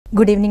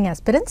Good evening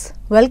aspirants.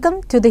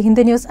 Welcome to the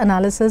Hindu News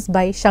Analysis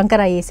by Shankar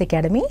IAS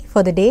Academy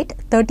for the date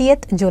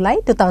 30th July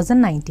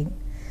 2019.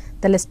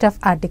 The list of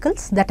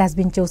articles that has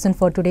been chosen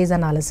for today's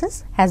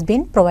analysis has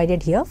been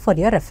provided here for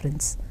your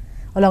reference,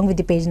 along with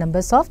the page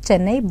numbers of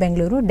Chennai,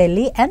 Bengaluru,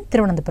 Delhi and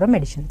Thiruvananthapuram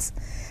editions.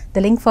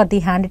 The link for the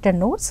handwritten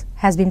notes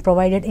has been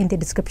provided in the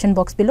description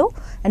box below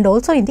and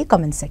also in the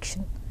comment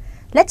section.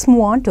 Let's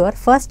move on to our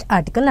first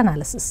article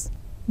analysis.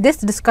 This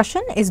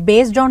discussion is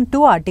based on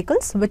two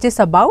articles which is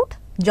about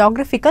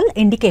Geographical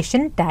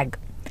Indication Tag.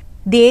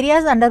 The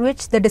areas under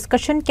which the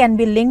discussion can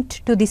be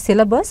linked to the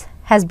syllabus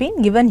has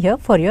been given here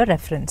for your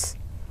reference.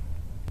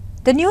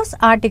 The news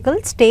article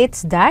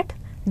states that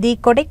the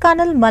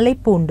Kodaikanal Malai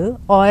Poondu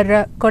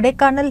or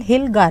Kodaikanal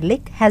Hill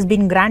Garlic has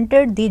been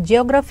granted the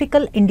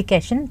Geographical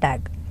Indication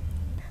Tag,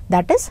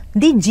 that is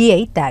the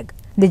GI tag.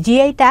 The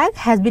GI tag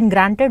has been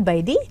granted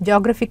by the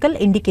Geographical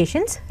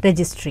Indications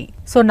Registry.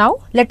 So now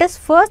let us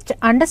first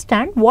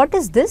understand what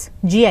is this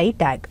GI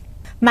tag.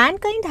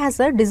 Mankind has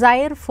a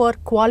desire for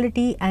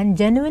quality and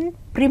genuine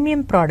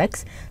premium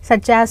products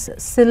such as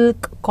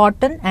silk,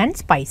 cotton and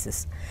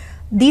spices.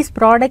 These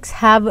products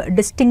have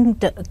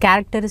distinct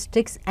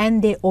characteristics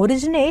and they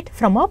originate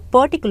from a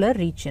particular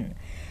region.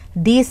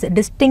 These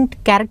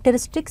distinct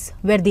characteristics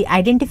were the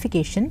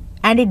identification,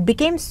 and it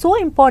became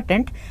so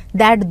important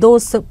that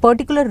those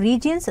particular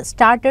regions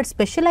started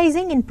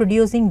specializing in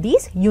producing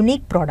these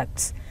unique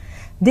products.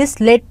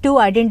 This led to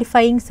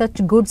identifying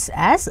such goods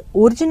as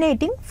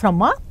originating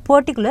from a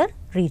particular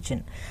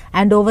region,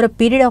 and over a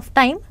period of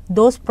time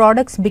those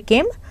products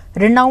became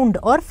renowned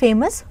or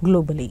famous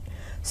globally.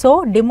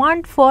 So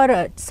demand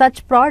for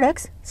such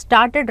products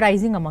started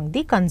rising among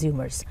the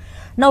consumers.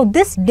 Now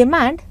this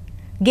demand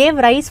gave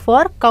rise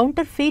for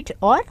counterfeit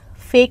or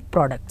fake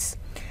products.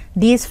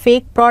 These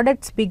fake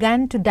products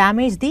began to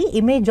damage the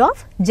image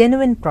of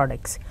genuine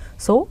products.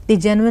 So the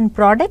genuine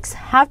products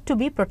have to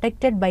be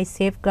protected by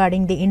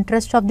safeguarding the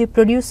interest of the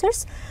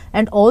producers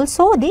and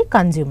also the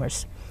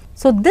consumers.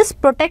 So this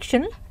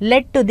protection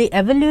led to the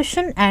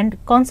evolution and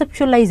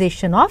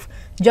conceptualization of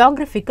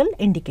geographical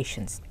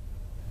indications.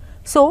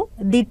 So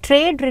the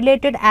trade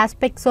related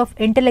aspects of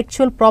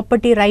intellectual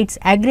property rights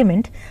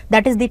agreement,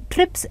 that is the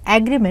TRIPS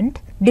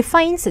agreement,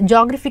 defines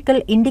geographical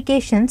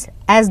indications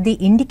as the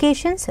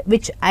indications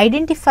which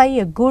identify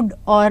a good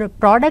or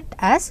product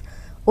as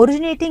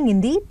originating in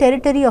the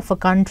territory of a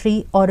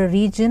country or a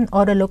region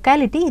or a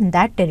locality in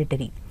that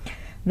territory,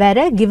 where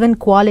a given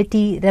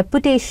quality,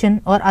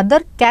 reputation or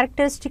other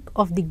characteristic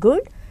of the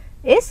good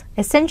is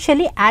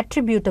essentially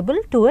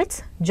attributable to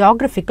its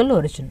geographical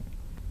origin.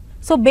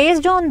 So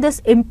based on this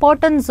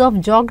importance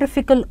of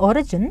geographical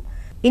origin,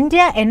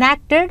 India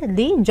enacted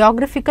the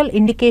Geographical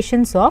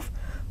Indications of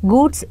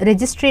Goods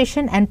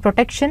Registration and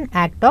Protection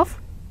Act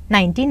of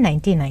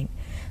 1999.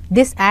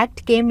 This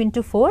act came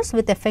into force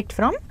with effect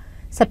from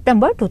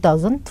September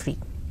 2003.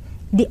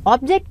 The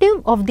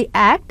objective of the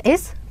act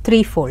is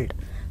threefold.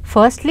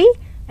 Firstly,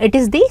 it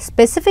is the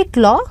specific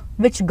law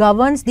which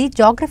governs the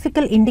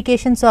geographical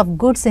indications of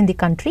goods in the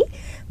country,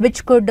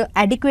 which could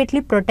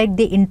adequately protect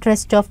the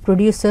interest of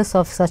producers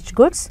of such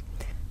goods.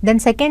 Then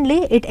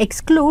secondly, it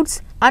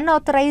excludes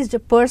unauthorized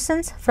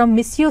persons from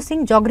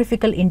misusing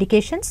geographical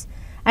indications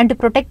and to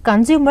protect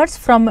consumers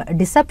from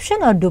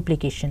deception or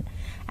duplication.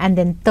 And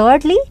then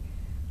thirdly,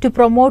 to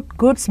promote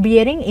goods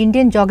bearing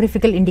Indian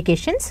geographical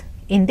indications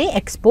in the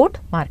export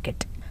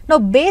market. Now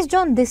based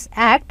on this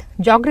act,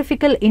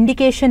 geographical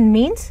indication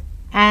means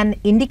an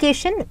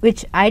indication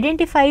which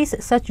identifies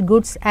such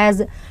goods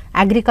as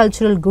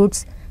agricultural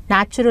goods,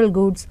 natural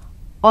goods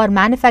or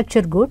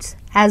manufactured goods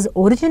as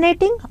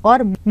originating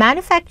or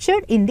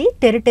manufactured in the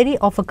territory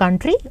of a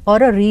country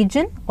or a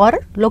region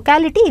or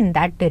locality in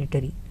that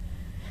territory.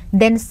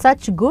 Then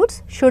such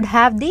goods should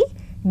have the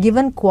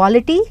given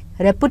quality,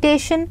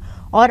 reputation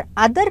or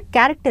other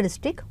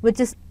characteristic which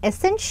is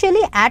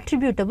essentially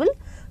attributable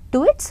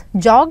to its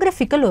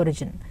geographical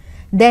origin.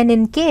 Then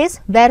in case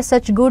where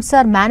such goods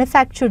are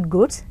manufactured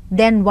goods,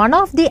 then one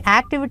of the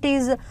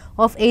activities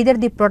of either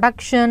the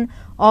production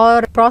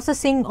or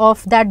processing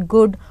of that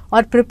good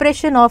or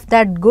preparation of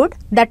that good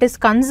that is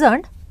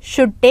concerned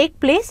should take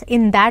place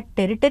in that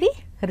territory,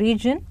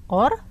 region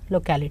or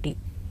locality.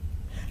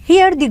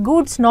 Here the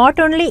goods not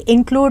only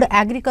include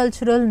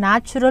agricultural,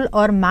 natural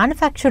or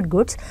manufactured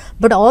goods,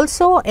 but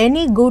also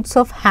any goods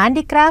of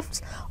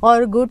handicrafts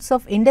or goods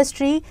of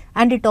industry,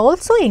 and it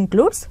also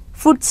includes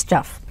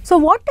foodstuff. So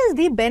what is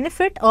the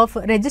benefit of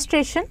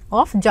registration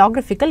of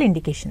geographical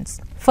indications?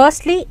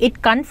 Firstly,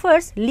 it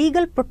confers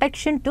legal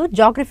protection to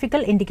geographical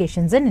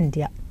indications in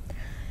India.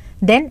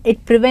 Then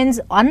it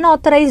prevents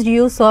unauthorized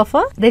use of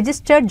a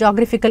registered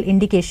geographical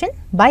indication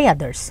by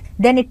others.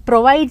 Then it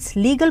provides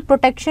legal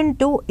protection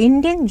to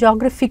Indian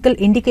geographical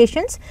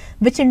indications,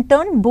 which in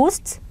turn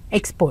boosts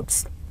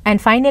exports. And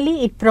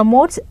finally, it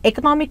promotes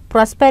economic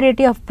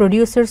prosperity of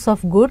producers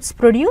of goods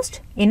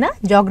produced in a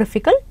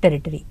geographical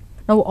territory.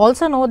 Now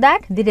also know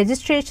that the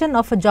registration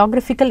of a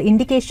geographical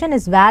indication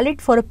is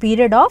valid for a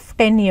period of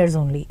 10 years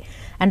only,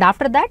 and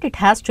after that it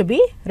has to be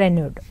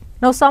renewed.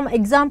 Now some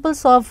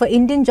examples of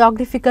Indian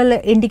geographical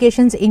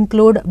indications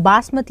include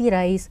Basmati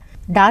rice,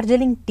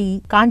 Darjeeling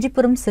tea,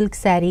 Kanjipuram silk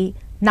saree,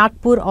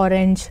 Nagpur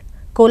orange,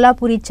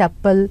 Kolhapuri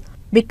chappal,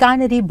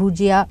 Bikaneri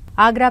bhujia,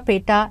 Agra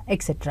peta,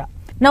 etc.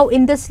 Now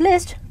in this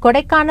list,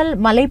 Kodaikanal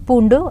Malai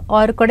Poondu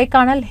or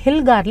Kodaikanal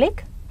hill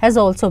garlic has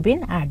also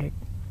been added.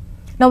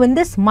 Now in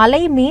this,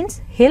 Malai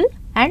means hill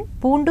and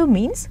Poondu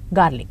means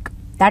garlic.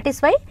 That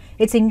is why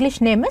its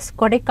English name is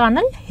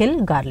Kodaikanal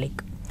hill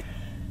garlic.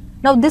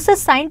 Now this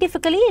is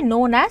scientifically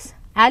known as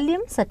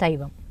Allium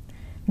sativum.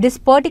 This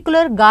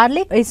particular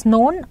garlic is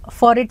known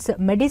for its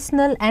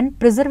medicinal and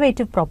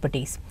preservative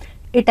properties.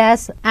 It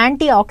has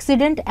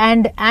antioxidant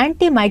and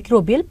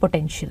antimicrobial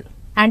potential.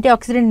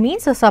 Antioxidant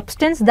means a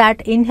substance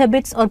that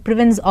inhibits or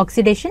prevents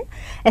oxidation,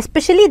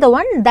 especially the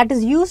one that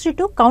is used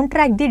to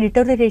counteract the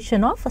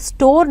deterioration of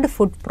stored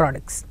food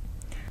products.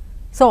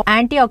 So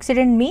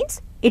antioxidant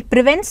means it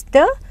prevents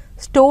the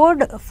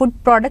stored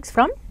food products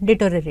from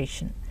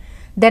deterioration.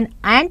 Then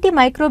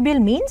antimicrobial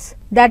means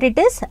that it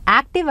is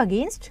active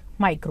against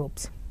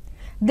microbes.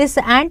 This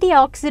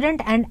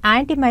antioxidant and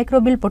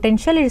antimicrobial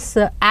potential is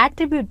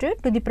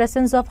attributed to the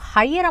presence of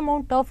higher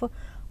amount of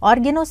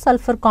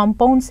organosulfur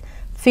compounds,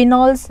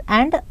 phenols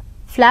and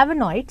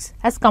flavonoids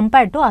as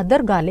compared to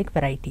other garlic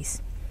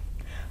varieties.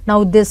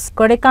 Now this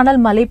Kodaikanal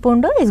Malai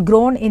Poondu is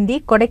grown in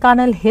the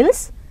Kodaikanal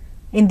hills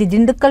in the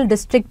Dindigul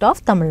district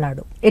of Tamil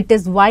Nadu. It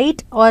is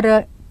white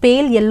or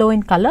pale yellow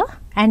in color,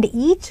 and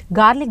each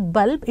garlic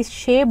bulb is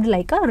shaped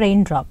like a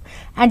raindrop,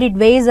 and it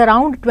weighs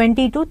around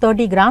 20 to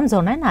 30 grams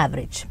on an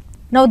average.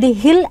 Now the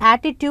hill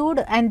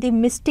altitude and the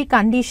misty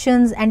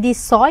conditions and the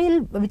soil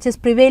which is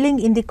prevailing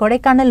in the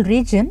Kodaikanal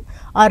region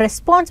are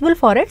responsible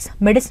for its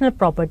medicinal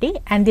property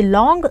and the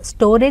long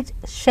storage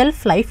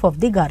shelf life of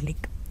the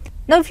garlic.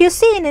 Now if you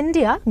see in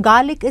India,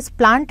 garlic is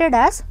planted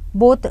as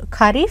both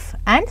Kharif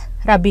and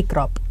Rabi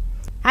crop,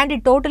 and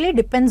it totally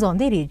depends on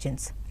the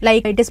regions.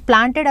 Like it is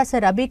planted as a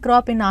Rabi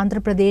crop in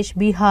Andhra Pradesh,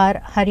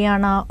 Bihar,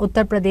 Haryana,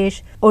 Uttar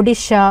Pradesh,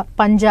 Odisha,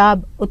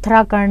 Punjab,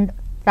 Uttarakhand,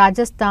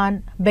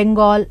 Rajasthan,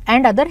 Bengal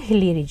and other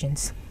hilly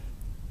regions.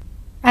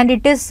 And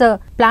it is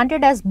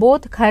planted as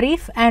both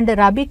Kharif and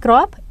Rabi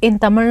crop in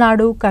Tamil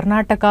Nadu,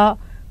 Karnataka,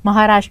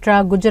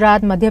 Maharashtra,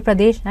 Gujarat, Madhya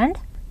Pradesh and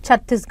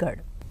Chhattisgarh.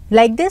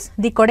 Like this,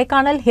 the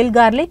Kodaikanal hill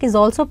garlic is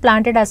also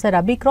planted as a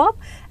Rabi crop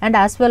and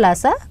as well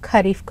as a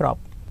Kharif crop.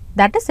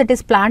 That is, it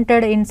is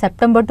planted in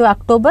September to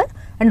October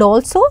and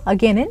also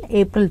again in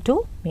April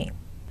to May.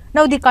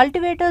 Now the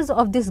cultivators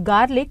of this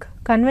garlic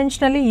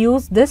conventionally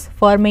use this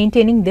for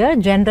maintaining their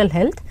general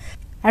health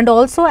and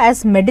also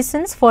as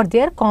medicines for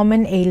their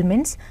common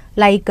ailments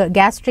like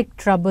gastric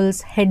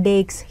troubles,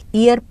 headaches,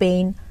 ear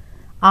pain,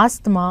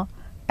 asthma,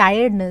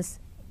 tiredness,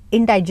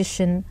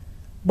 indigestion,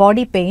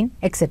 body pain,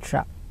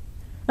 etc.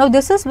 Now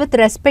this is with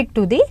respect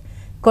to the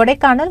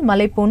Kodaikanal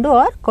Malai Poondu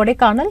or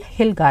Kodaikanal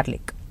hill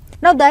garlic.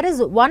 Now there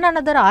is one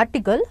another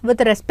article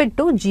with respect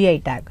to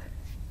GI tag.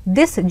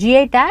 This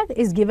GI tag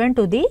is given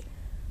to the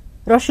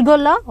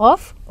Rasagola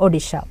of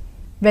Odisha.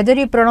 Whether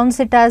you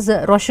pronounce it as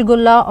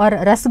Rasagola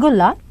or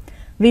Rasagola,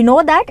 we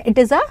know that it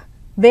is a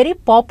very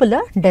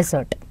popular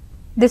dessert.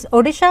 This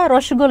Odisha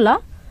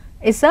Rasagola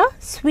is a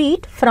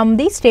sweet from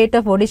the state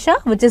of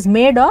Odisha which is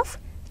made of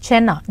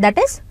chenna, that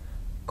is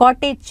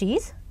cottage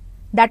cheese,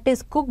 that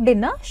is cooked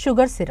in a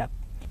sugar syrup.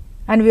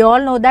 And we all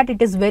know that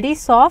it is very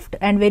soft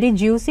and very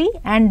juicy,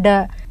 and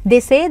they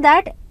say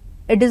that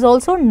it is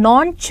also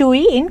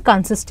non-chewy in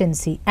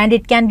consistency and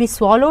it can be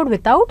swallowed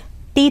without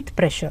teeth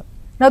pressure.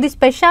 Now the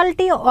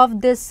specialty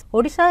of this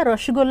Odisha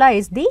Rasagola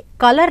is the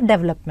color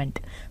development,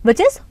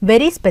 which is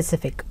very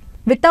specific.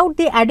 Without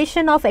the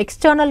addition of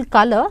external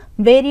color,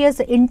 various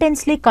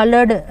intensely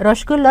colored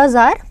Rasagolas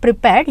are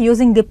prepared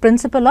using the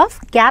principle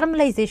of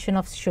caramelization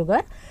of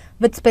sugar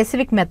with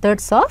specific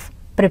methods of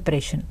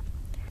preparation.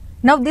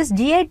 Now this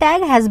GI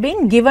tag has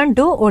been given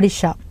to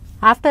Odisha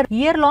after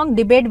year-long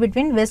debate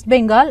between West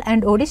Bengal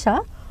and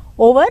Odisha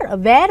over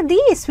where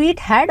the sweet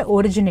had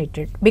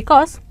originated,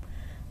 because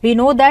we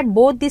know that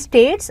both the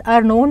states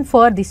are known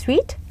for the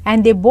sweet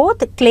and they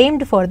both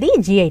claimed for the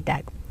GI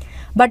tag.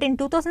 But in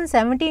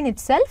 2017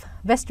 itself,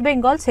 West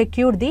Bengal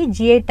secured the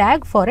GI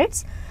tag for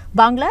its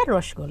Bangla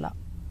Rasagola.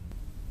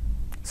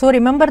 So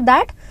remember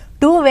that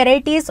two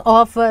varieties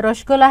of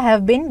Rasagola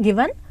have been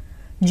given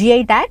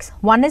GI tags.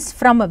 One is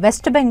from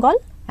West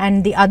Bengal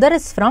and the other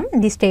is from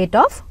the state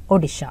of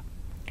Odisha.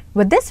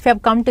 With this, we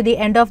have come to the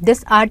end of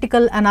this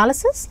article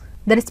analysis.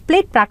 The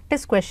split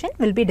practice question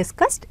will be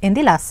discussed in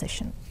the last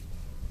session.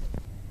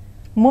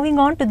 Moving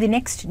on to the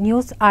next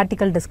news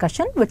article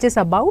discussion, which is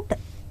about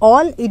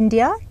All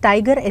India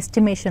Tiger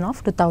Estimation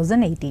of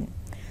 2018.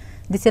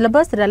 The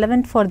syllabus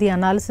relevant for the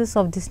analysis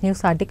of this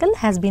news article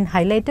has been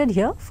highlighted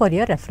here for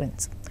your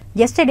reference.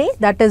 Yesterday,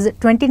 that is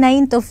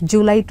 29th of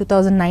July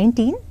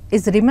 2019,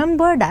 is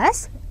remembered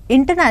as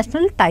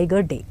International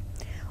Tiger Day.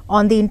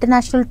 On the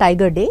International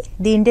Tiger Day,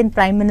 the Indian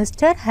Prime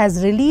Minister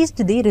has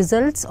released the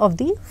results of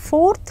the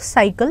fourth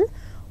cycle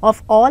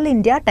of All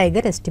India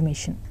Tiger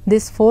Estimation.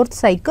 This fourth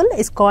cycle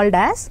is called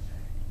as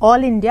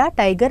All India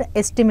Tiger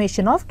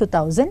Estimation of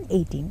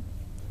 2018.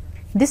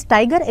 This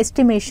tiger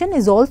estimation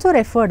is also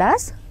referred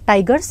as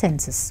tiger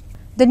census.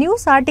 The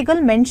news article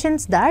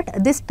mentions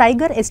that this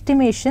tiger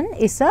estimation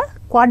is a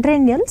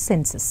quadrennial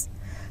census.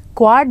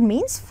 Quad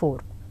means 4.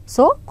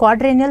 So,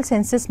 quadrennial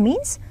census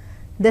means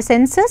the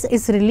census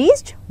is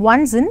released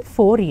once in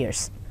 4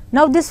 years.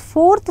 Now, this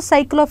fourth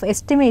cycle of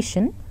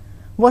estimation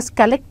was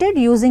collected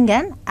using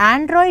an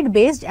Android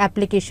based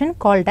application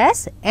called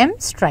as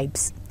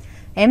M-Stripes.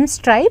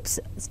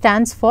 M-Stripes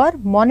stands for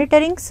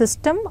Monitoring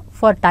System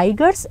for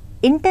Tigers'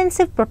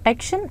 Intensive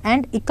Protection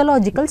and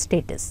Ecological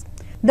Status.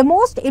 The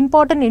most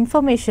important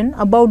information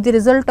about the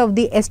result of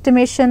the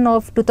estimation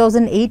of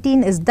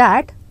 2018 is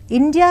that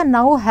India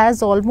now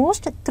has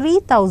almost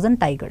 3,000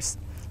 tigers.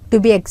 To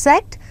be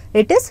exact,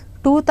 it is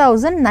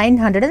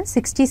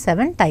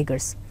 2,967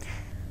 tigers.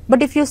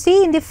 But if you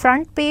see in the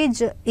front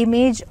page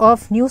image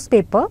of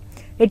newspaper,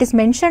 it is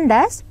mentioned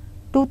as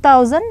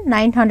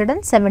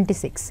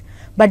 2,976.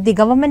 But the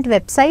government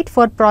website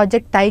for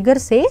Project Tiger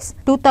says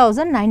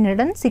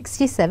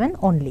 2,967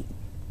 only.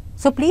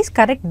 So, please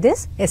correct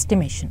this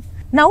estimation.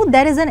 Now,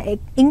 there is an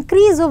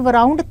increase of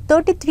around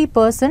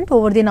 33%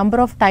 over the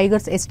number of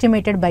tigers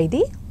estimated by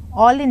the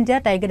All India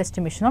Tiger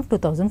Estimation of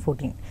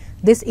 2014.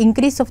 This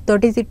increase of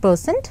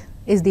 33%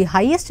 is the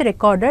highest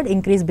recorded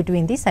increase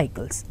between the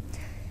cycles.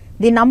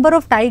 The number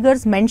of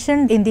tigers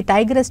mentioned in the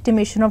tiger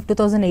estimation of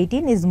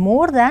 2018 is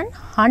more than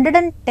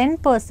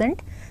 110%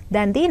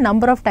 than the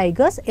number of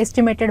tigers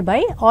estimated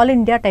by All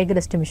India Tiger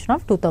Estimation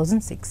of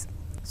 2006.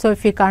 So,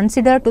 if you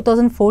consider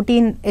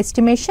 2014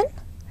 estimation,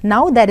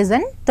 now there is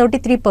an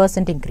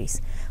 33% increase.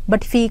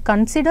 But if we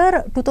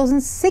consider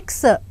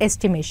 2006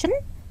 estimation,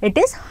 it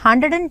is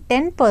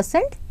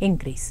 110%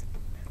 increase.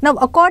 Now,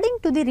 according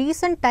to the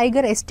recent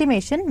tiger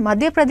estimation,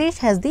 Madhya Pradesh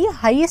has the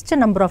highest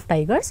number of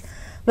tigers,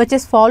 which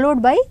is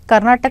followed by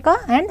Karnataka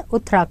and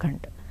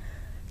Uttarakhand.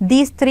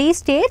 These three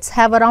states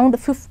have around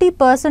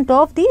 50%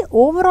 of the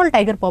overall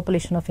tiger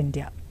population of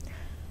India.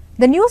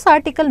 The news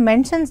article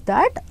mentions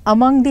that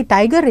among the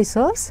tiger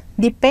reserves,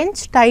 the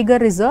Pench Tiger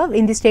Reserve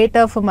in the state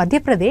of Madhya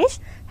Pradesh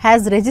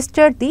has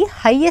registered the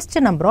highest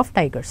number of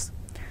tigers.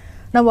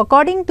 Now,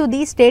 according to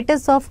the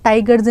status of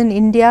tigers in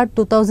India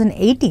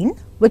 2018,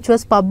 which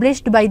was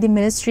published by the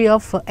Ministry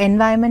of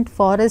Environment,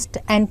 Forest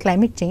and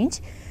Climate Change,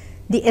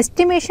 the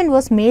estimation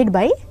was made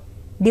by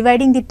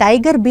dividing the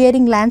tiger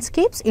bearing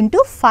landscapes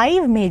into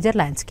 5 major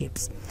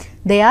landscapes.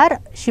 They are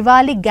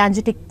Shivalik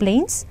Gangetic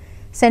Plains,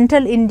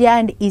 Central India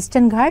and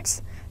Eastern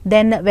Ghats,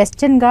 then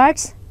Western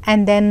Ghats,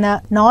 and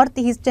then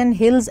Northeastern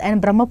Hills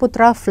and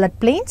Brahmaputra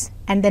floodplains,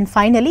 and then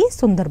finally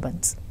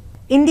Sundarbans.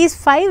 In these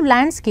 5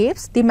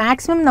 landscapes, the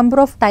maximum number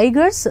of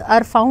tigers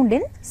are found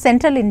in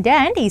Central India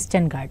and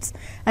Eastern Ghats,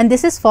 and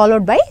this is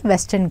followed by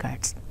Western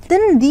Ghats.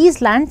 Within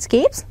these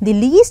landscapes, the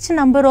least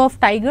number of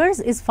tigers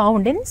is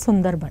found in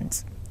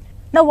Sundarbans.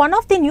 Now, one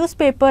of the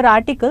newspaper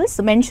articles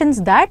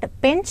mentions that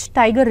Pench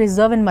Tiger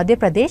Reserve in Madhya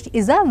Pradesh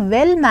is a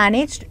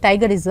well-managed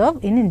tiger reserve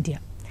in India.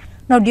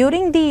 Now,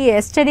 during the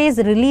yesterday's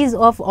release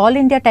of All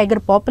India Tiger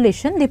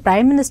Population, the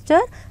Prime Minister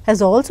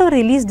has also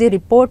released the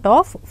report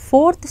of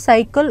 4th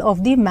cycle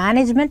of the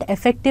Management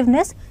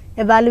Effectiveness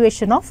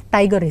Evaluation of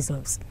Tiger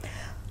Reserves.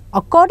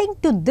 According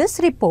to this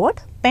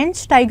report,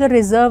 Pench Tiger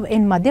Reserve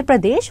in Madhya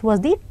Pradesh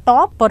was the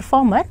top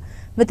performer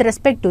with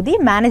respect to the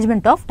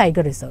management of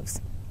tiger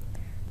reserves.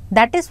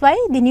 That is why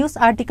the news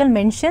article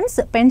mentions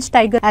Pench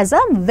Tiger as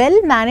a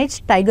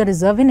well-managed tiger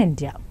reserve in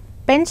India.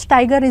 Pench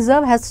Tiger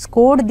Reserve has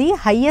scored the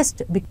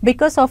highest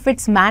because of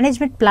its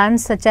management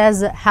plans, such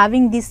as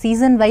having the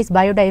season-wise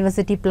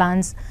biodiversity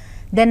plans,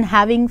 then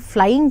having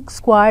flying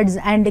squads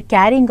and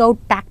carrying out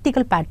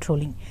tactical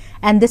patrolling.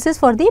 And this is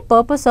for the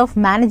purpose of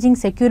managing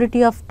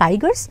security of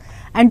tigers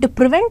and to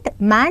prevent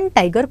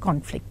man-tiger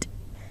conflict.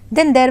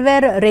 Then there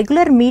were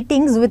regular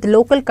meetings with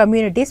local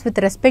communities with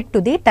respect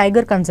to the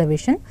tiger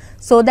conservation,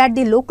 so that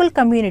the local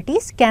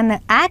communities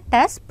can act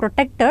as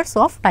protectors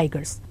of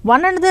tigers.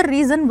 One another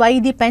reason why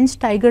the Pench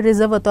Tiger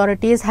Reserve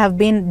authorities have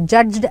been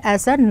judged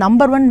as a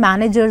 #1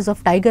 managers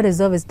of tiger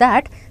reserve is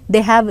that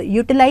they have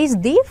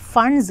utilized the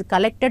funds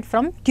collected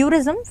from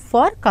tourism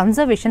for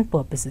conservation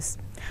purposes.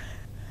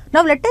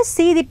 Now, let us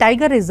see the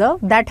tiger reserve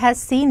that has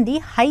seen the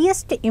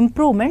highest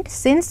improvement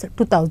since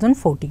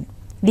 2014.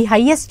 The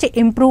highest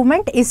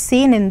improvement is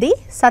seen in the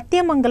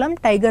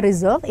Sathyamangalam Tiger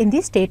Reserve in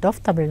the state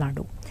of Tamil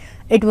Nadu.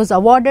 It was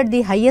awarded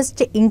the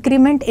highest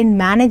increment in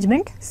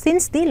management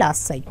since the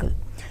last cycle.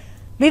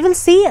 We will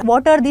see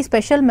what are the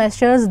special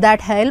measures that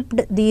helped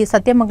the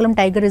Sathyamangalam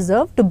Tiger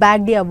Reserve to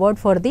bag the award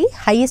for the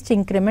highest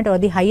increment or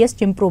the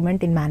highest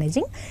improvement in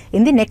managing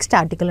in the next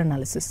article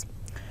analysis.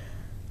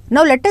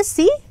 Now, let us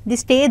see the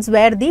states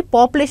where the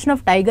population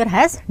of tiger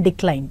has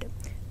declined.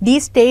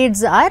 These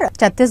states are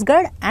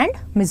Chhattisgarh and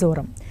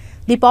Mizoram.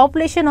 The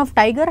population of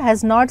tiger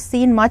has not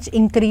seen much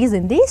increase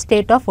in the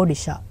state of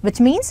Odisha, which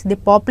means the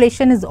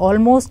population is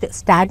almost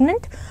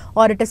stagnant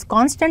or it is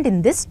constant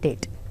in this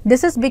state.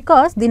 This is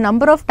because the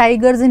number of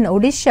tigers in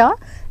Odisha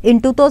in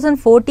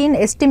 2014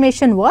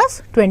 estimation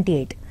was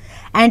 28,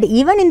 and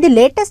even in the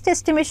latest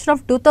estimation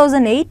of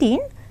 2018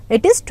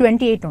 it is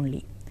 28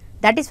 only.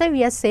 That is why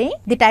we are saying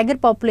the tiger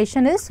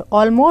population is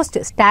almost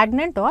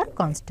stagnant or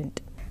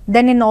constant.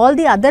 Then in all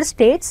the other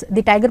states,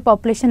 the tiger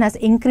population has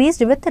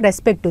increased with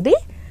respect to the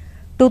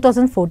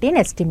 2014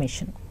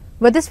 estimation.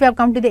 With this, we have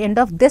come to the end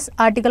of this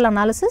article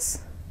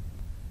analysis.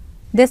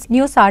 This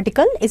news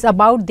article is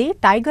about the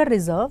tiger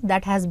reserve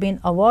that has been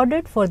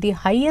awarded for the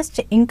highest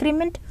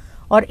increment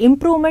or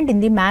improvement in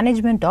the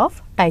management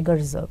of tiger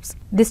reserves.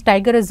 This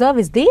tiger reserve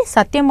is the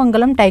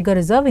Sathyamangalam Tiger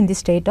Reserve in the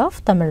state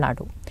of Tamil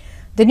Nadu.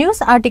 The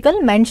news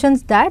article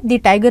mentions that the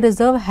tiger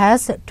reserve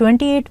has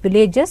 28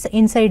 villages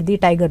inside the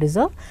tiger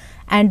reserve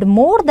and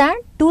more than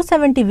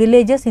 270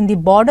 villages in the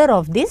border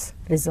of this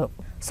reserve.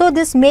 So,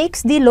 this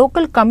makes the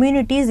local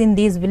communities in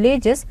these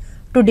villages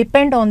to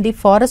depend on the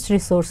forest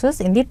resources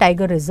in the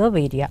tiger reserve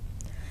area.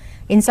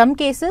 In some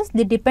cases,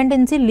 the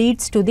dependency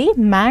leads to the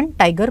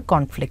man-tiger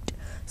conflict.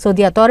 So,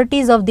 the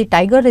authorities of the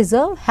tiger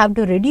reserve have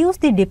to reduce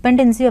the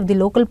dependency of the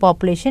local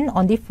population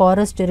on the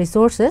forest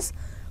resources,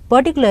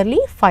 particularly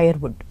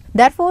firewood.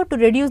 Therefore, to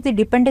reduce the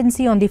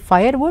dependency on the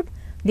firewood,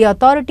 the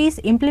authorities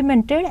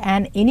implemented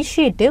an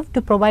initiative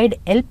to provide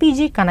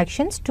LPG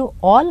connections to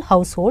all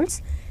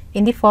households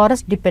in the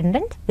forest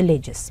dependent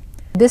villages.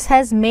 This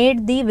has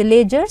made the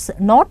villagers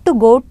not to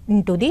go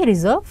into the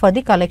reserve for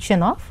the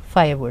collection of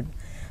firewood.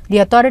 The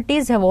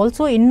authorities have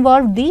also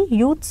involved the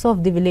youths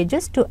of the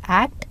villages to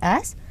act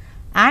as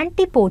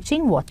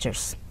anti-poaching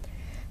watchers.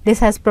 This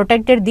has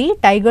protected the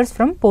tigers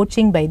from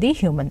poaching by the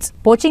humans.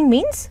 Poaching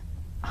means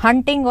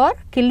hunting or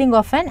killing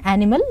of an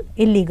animal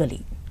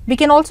illegally. We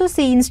can also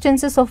see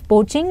instances of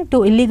poaching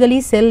to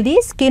illegally sell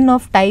the skin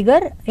of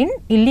tiger in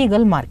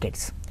illegal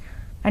markets.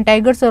 And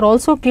tigers are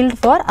also killed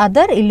for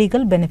other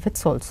illegal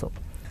benefits also.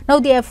 Now,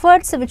 the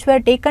efforts which were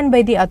taken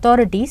by the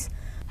authorities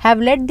have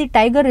led the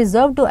tiger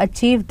reserve to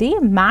achieve the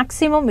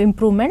maximum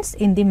improvements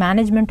in the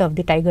management of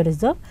the tiger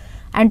reserve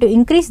and to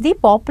increase the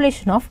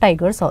population of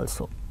tigers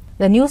also.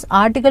 The news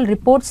article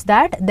reports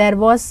that there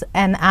was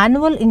an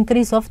annual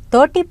increase of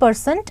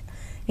 30%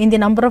 in the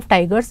number of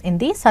tigers in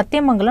the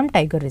Sathyamangalam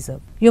Tiger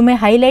Reserve. You may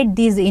highlight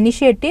these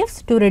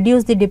initiatives to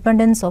reduce the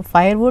dependence of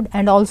firewood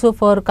and also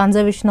for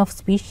conservation of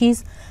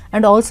species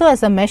and also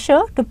as a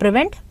measure to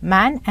prevent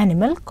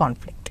man-animal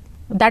conflict.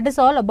 That is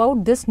all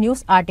about this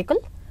news article.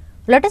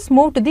 Let us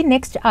move to the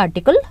next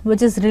article,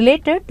 which is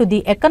related to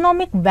the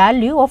economic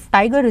value of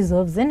tiger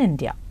reserves in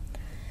India.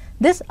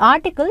 This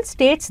article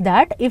states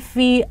that if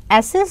we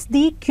assess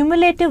the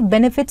cumulative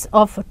benefits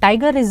of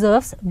tiger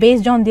reserves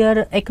based on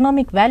their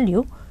economic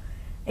value,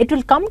 it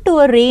will come to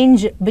a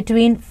range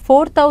between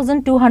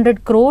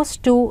 4,200 crores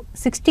to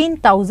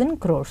 16,000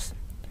 crores.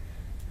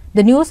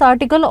 The news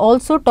article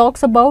also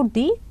talks about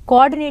the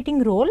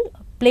coordinating role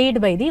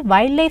played by the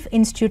Wildlife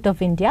Institute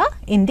of India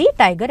in the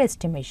tiger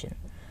estimation.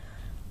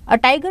 A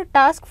tiger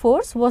task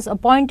force was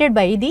appointed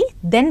by the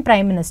then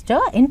Prime Minister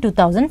in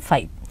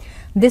 2005.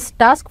 This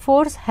task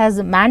force has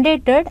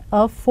mandated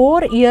a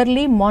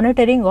 4-yearly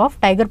monitoring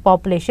of tiger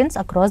populations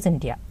across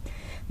India.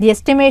 The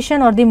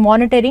estimation or the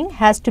monitoring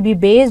has to be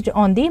based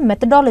on the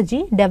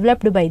methodology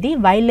developed by the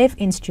Wildlife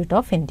Institute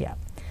of India.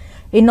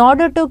 In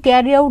order to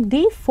carry out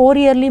the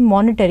 4-yearly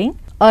monitoring,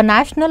 a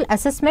national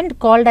assessment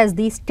called as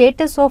the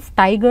status of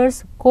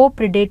tigers,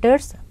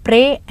 co-predators,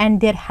 prey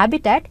and their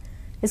habitat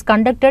is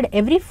conducted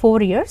every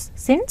 4 years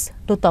since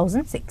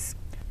 2006.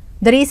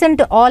 The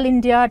recent All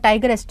India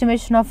Tiger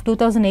Estimation of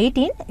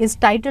 2018 is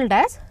titled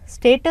as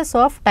Status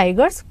of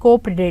Tigers,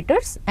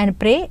 Co-Predators and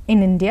Prey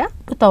in India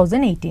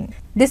 2018.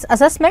 This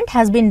assessment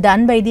has been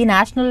done by the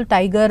National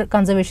Tiger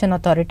Conservation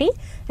Authority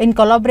in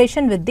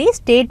collaboration with the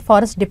state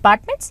forest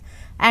departments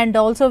and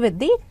also with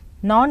the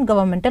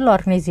non-governmental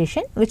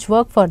organization which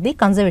work for the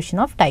conservation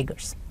of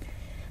tigers.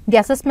 The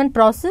assessment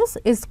process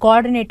is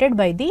coordinated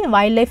by the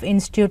Wildlife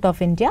Institute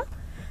of India.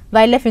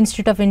 Wildlife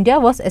Institute of India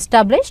was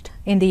established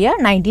in the year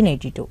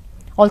 1982.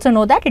 Also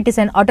know that it is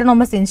an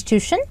autonomous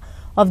institution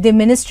of the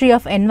Ministry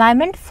of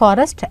Environment,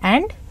 Forest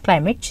and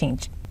Climate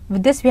Change.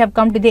 With this, we have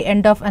come to the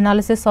end of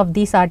analysis of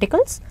these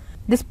articles.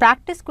 This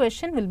practice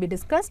question will be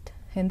discussed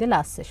in the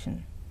last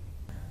session.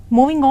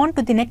 Moving on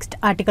to the next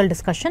article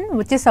discussion,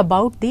 which is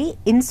about the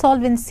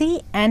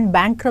Insolvency and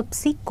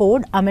Bankruptcy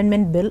Code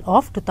Amendment Bill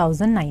of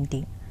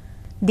 2019.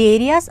 The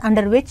areas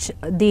under which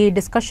the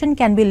discussion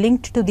can be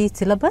linked to the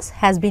syllabus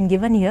has been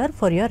given here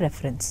for your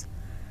reference.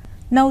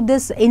 Now,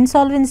 this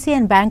Insolvency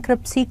and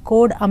Bankruptcy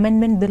Code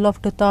Amendment Bill of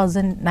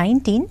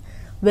 2019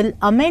 will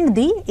amend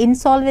the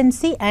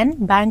Insolvency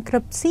and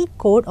Bankruptcy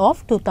Code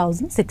of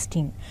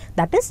 2016,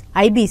 that is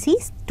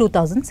IBC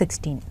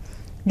 2016.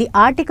 The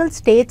article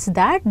states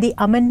that the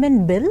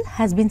amendment bill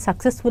has been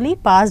successfully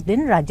passed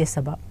in Rajya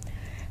Sabha.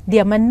 The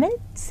amendment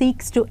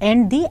seeks to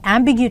end the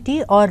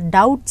ambiguity or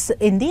doubts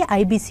in the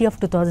IBC of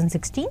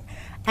 2016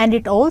 and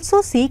it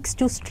also seeks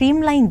to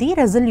streamline the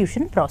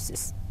resolution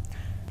process.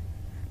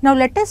 Now,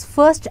 let us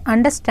first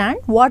understand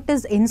what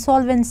is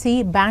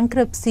insolvency,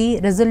 bankruptcy,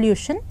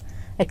 resolution,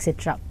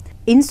 etc.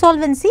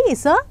 Insolvency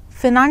is a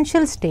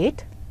financial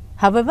state,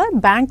 however,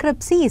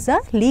 bankruptcy is a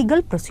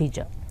legal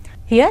procedure.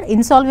 Here,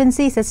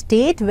 insolvency is a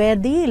state where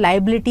the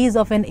liabilities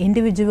of an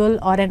individual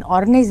or an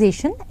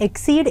organization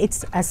exceed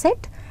its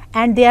asset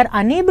and they are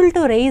unable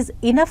to raise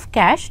enough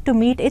cash to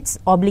meet its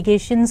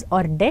obligations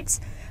or debts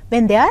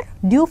when they are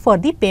due for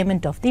the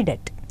payment of the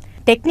debt.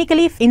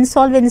 Technically,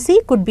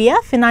 insolvency could be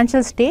a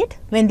financial state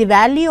when the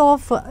value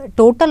of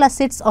total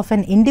assets of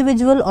an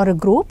individual or a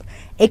group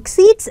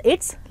exceeds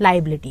its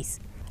liabilities.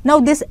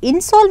 Now, this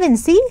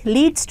insolvency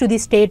leads to the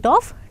state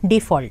of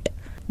default.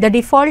 The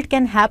default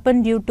can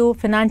happen due to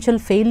financial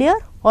failure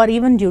or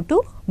even due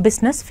to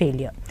business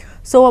failure.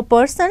 So, a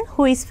person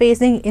who is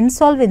facing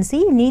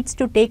insolvency needs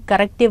to take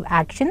corrective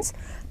actions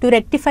to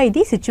rectify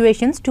the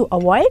situations to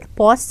avoid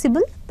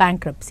possible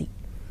bankruptcy.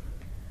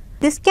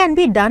 This can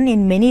be done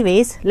in many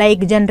ways,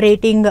 like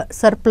generating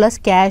surplus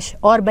cash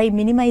or by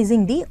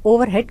minimizing the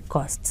overhead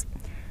costs.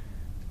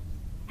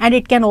 And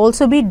it can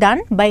also be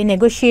done by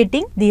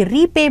negotiating the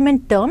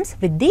repayment terms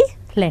with the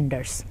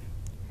lenders.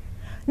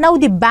 Now,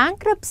 the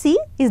bankruptcy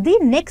is the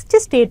next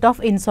state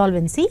of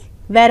insolvency,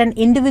 where an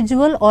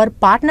individual or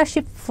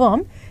partnership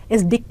firm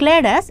is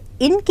declared as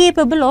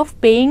incapable of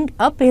paying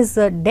up his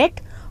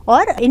debt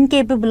or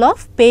incapable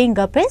of paying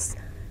up his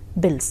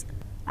bills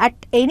at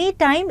any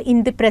time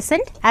in the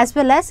present as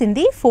well as in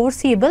the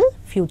foreseeable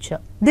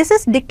future. This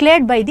is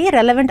declared by the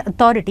relevant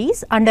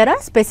authorities under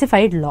a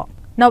specified law.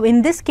 Now,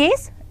 in this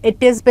case, it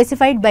is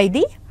specified by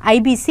the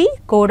IBC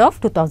Code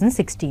of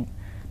 2016.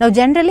 Now,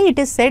 generally it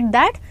is said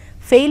that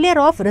failure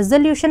of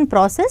resolution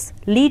process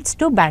leads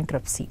to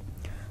bankruptcy.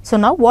 So,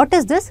 now what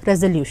is this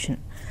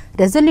resolution?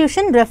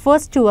 Resolution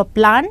refers to a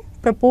plan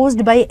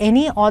proposed by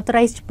any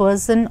authorized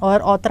person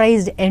or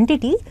authorized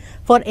entity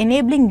for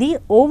enabling the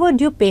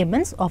overdue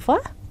payments of a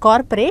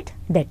corporate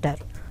debtor.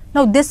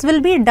 Now, this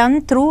will be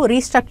done through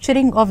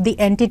restructuring of the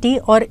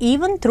entity or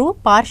even through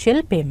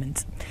partial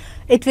payments.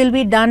 It will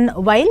be done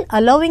while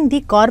allowing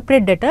the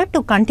corporate debtor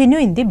to continue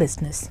in the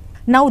business.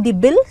 Now, the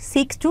bill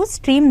seeks to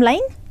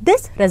streamline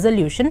this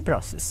resolution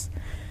process.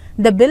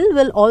 The bill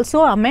will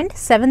also amend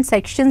 7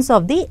 sections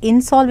of the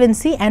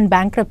Insolvency and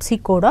Bankruptcy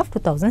Code of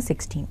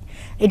 2016.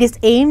 It is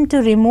aimed to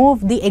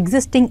remove the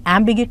existing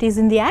ambiguities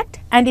in the Act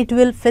and it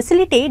will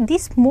facilitate the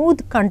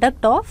smooth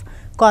conduct of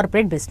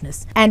corporate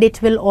business, and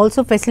it will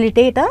also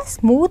facilitate a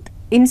smooth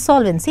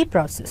insolvency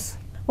process.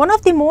 One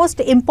of the most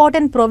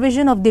important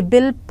provision of the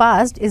bill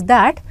passed is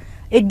that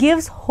it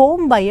gives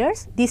home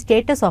buyers the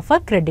status of a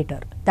creditor,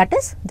 that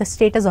is the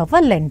status of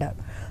a lender.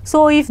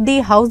 So, if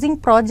the housing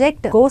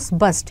project goes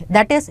bust,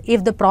 that is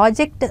if the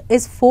project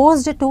is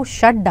forced to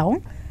shut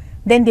down,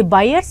 then the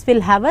buyers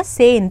will have a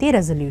say in the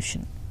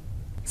resolution.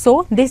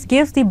 So, this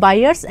gives the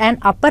buyers an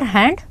upper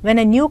hand when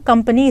a new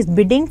company is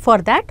bidding for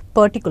that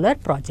particular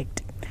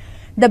project.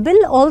 The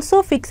bill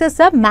also fixes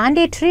a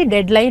mandatory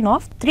deadline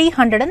of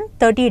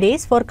 330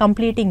 days for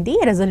completing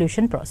the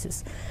resolution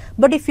process.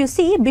 But if you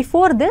see,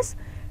 before this,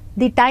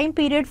 the time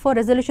period for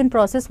resolution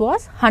process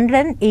was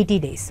 180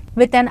 days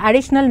with an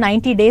additional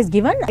 90 days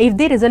given if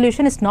the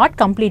resolution is not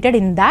completed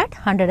in that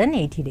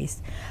 180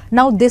 days.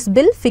 Now, this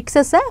bill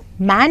fixes a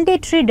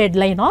mandatory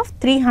deadline of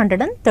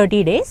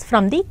 330 days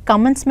from the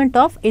commencement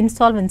of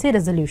insolvency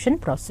resolution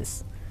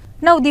process.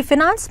 Now, the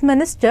finance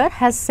minister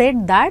has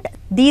said that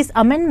these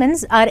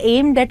amendments are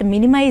aimed at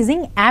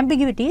minimizing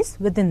ambiguities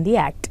within the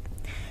Act.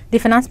 The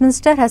finance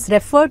minister has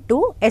referred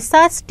to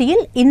SR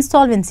Steel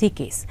insolvency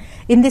case.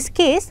 In this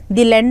case,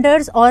 the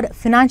lenders or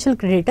financial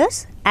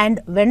creditors and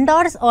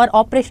vendors or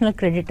operational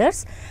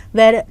creditors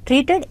were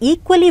treated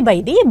equally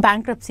by the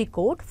bankruptcy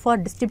court for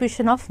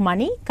distribution of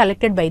money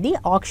collected by the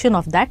auction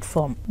of that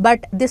firm.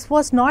 But this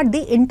was not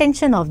the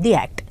intention of the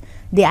Act.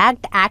 The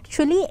Act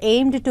actually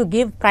aimed to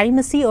give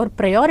primacy or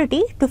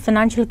priority to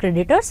financial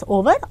creditors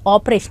over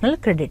operational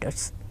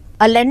creditors.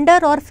 A lender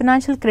or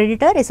financial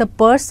creditor is a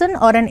person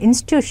or an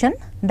institution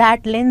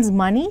that lends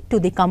money to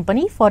the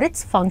company for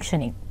its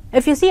functioning.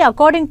 If you see,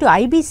 according to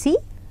IBC,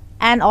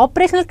 an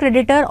operational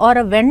creditor or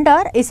a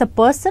vendor is a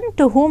person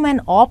to whom an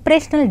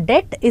operational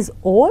debt is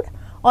owed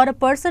or a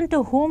person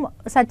to whom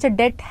such a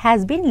debt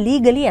has been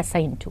legally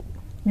assigned to.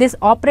 This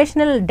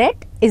operational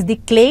debt is the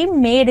claim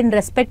made in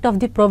respect of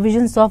the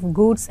provisions of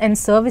goods and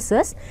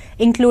services,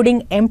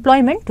 including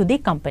employment to the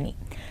company.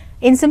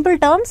 In simple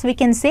terms, we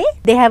can say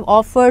they have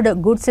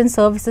offered goods and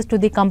services to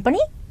the company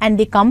and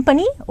the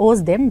company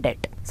owes them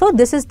debt. So,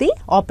 this is the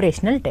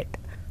operational debt.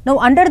 Now,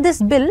 under this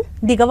bill,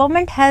 the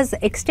government has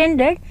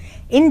extended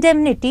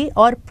indemnity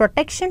or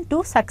protection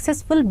to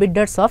successful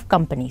bidders of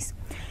companies,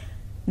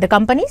 the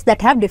companies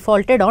that have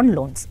defaulted on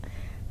loans.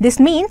 This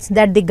means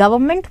that the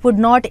government would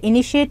not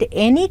initiate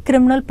any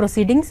criminal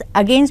proceedings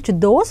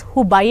against those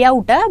who buy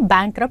out a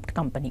bankrupt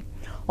company.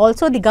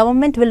 Also, the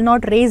government will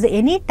not raise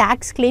any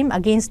tax claim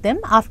against them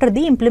after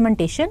the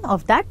implementation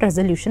of that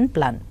resolution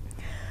plan.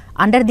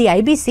 Under the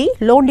IBC,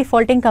 loan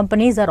defaulting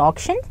companies are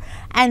auctioned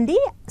and the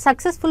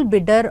successful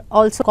bidder,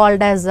 also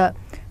called as a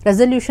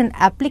resolution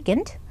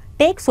applicant,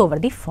 takes over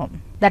the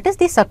firm. That is,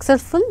 the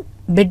successful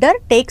bidder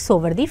takes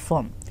over the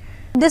firm.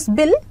 This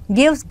bill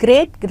gives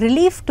great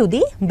relief to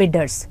the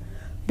bidders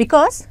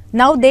because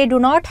now they do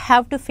not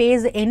have to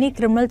face any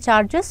criminal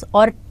charges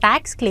or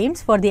tax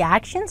claims for the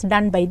actions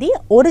done by the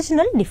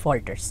original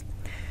defaulters.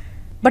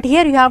 But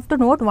here you have to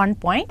note one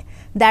point,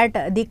 that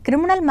the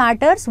criminal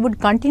matters would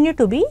continue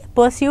to be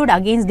pursued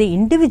against the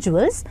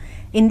individuals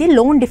in the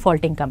loan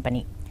defaulting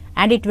company,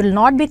 and it will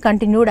not be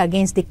continued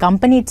against the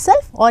company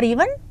itself or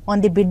even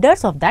on the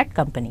bidders of that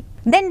company.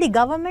 Then the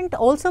government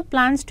also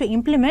plans to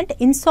implement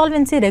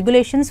insolvency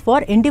regulations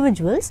for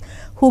individuals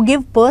who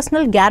give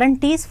personal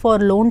guarantees for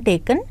loan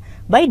taken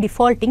by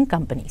defaulting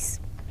companies.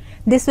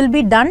 This will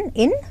be done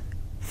in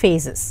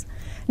phases.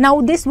 Now,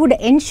 this would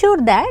ensure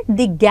that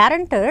the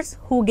guarantors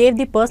who gave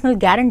the personal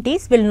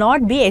guarantees will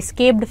not be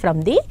escaped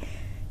from the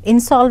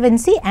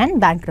Insolvency and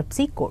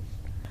Bankruptcy Code.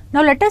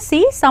 Now, let us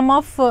see some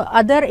of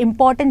other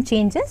important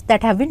changes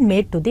that have been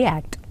made to the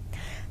Act.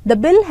 The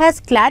bill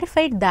has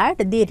clarified that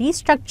the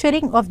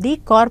restructuring of the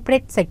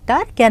corporate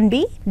sector can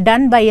be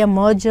done by a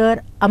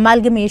merger,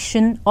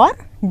 amalgamation or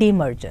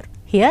demerger.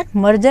 Here,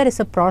 merger is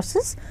a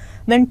process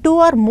when two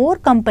or more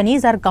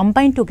companies are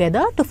combined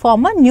together to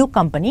form a new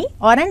company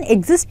or an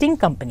existing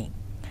company.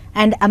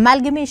 And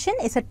amalgamation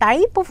is a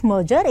type of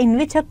merger in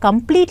which a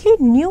completely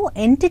new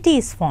entity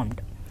is formed.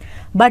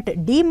 But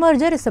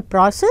demerger is a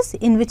process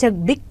in which a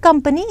big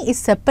company is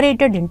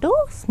separated into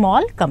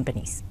small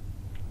companies.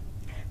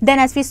 Then,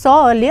 as we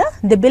saw earlier,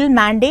 the bill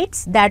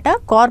mandates that a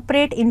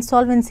corporate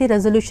insolvency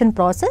resolution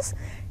process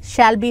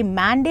shall be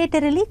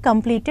mandatorily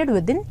completed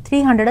within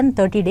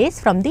 330 days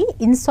from the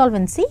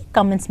insolvency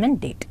commencement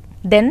date.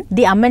 Then,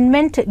 the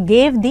amendment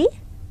gave the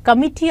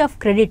Committee of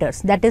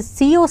Creditors, that is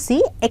COC,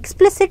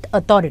 explicit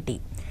authority,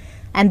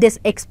 and this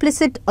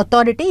explicit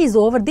authority is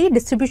over the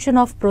distribution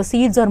of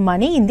proceeds or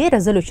money in the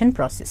resolution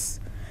process.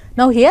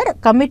 Now, here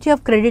Committee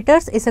of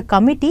Creditors is a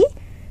committee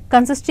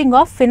consisting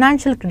of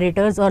financial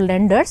creditors or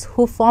lenders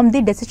who form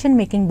the decision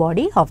making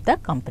body of the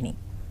company.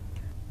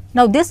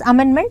 Now, this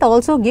amendment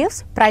also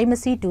gives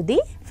primacy to the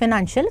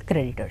financial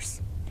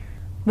creditors.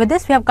 With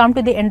this, we have come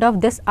to the end of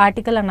this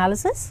article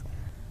analysis.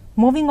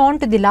 Moving on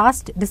to the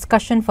last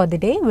discussion for the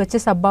day, which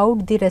is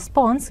about the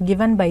response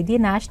given by the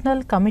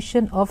National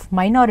Commission of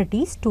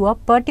Minorities to a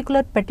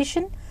particular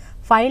petition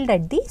filed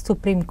at the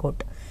Supreme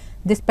Court.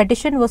 This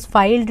petition was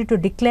filed to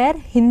declare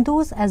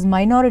Hindus as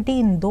minority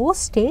in those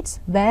states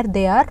where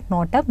they are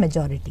not a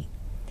majority.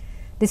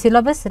 The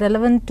syllabus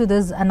relevant to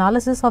this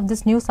analysis of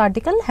this news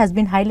article has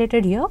been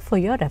highlighted here for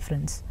your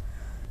reference.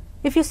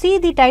 If you see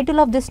the title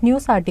of this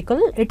news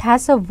article, it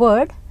has a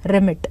word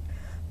remit.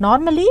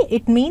 Normally,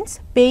 it means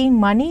paying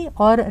money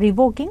or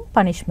revoking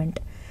punishment,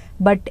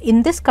 but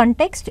in this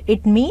context,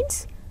 it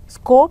means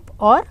scope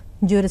or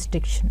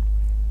jurisdiction.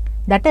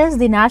 That is,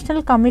 the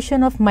National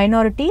Commission of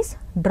Minorities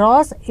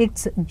draws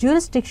its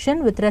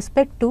jurisdiction with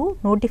respect to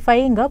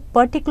notifying a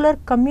particular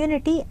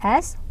community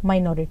as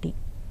minority.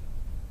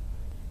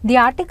 The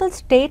article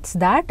states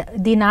that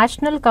the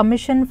National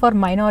Commission for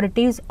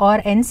Minorities or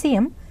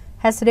NCM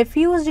has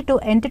refused to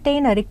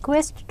entertain a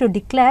request to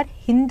declare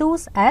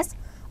Hindus as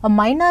a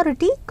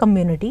minority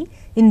community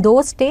in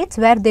those states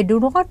where they do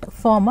not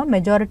form a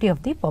majority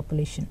of the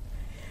population.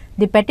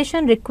 The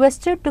petition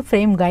requested to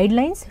frame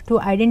guidelines to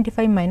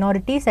identify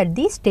minorities at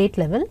the state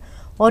level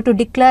or to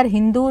declare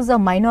Hindus a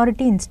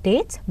minority in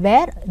states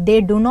where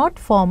they do not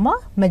form a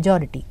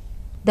majority.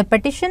 The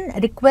petition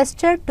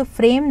requested to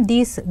frame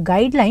these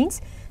guidelines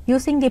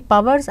using the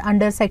powers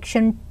under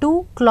Section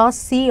 2 Clause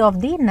C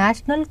of the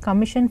National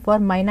Commission for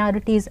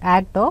Minorities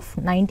Act of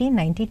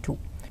 1992.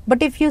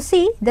 But if you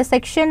see, the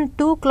Section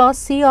 2 Clause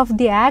C of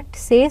the Act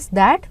says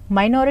that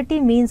minority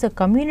means a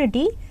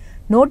community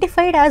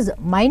notified as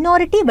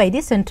minority by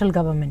the central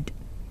government.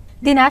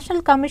 The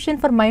National Commission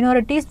for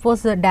Minorities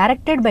was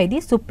directed by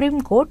the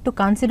Supreme Court to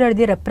consider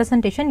the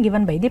representation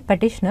given by the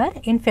petitioner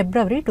in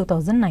February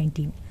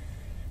 2019.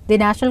 The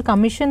National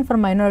Commission for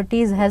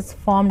Minorities has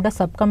formed a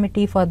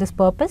subcommittee for this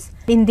purpose.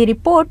 In the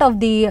report of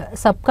the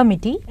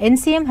subcommittee,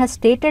 NCM has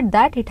stated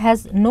that it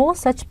has no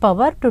such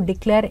power to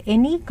declare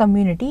any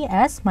community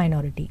as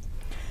minority.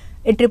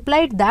 It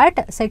replied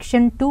that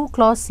Section 2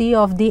 Clause C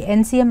of the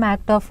NCM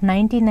Act of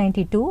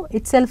 1992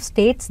 itself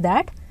states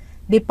that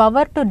the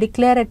power to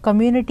declare a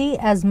community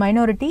as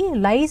minority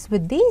lies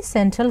with the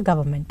central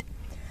government.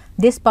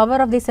 This power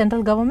of the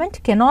central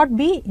government cannot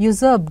be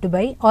usurped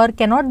by or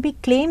cannot be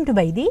claimed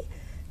by the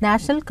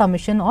National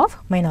Commission of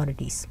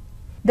Minorities.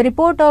 The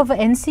report of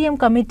NCM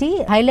committee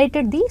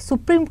highlighted the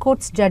Supreme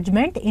Court's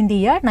judgment in the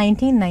year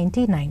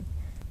 1999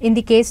 in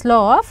the case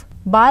law of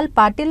Bal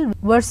Patil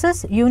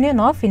versus Union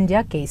of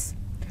India case.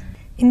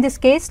 In this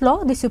case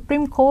law, the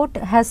Supreme Court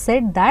has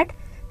said that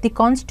the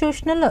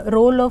constitutional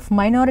role of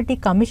minority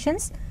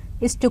commissions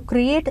is to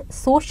create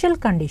social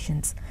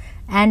conditions,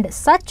 and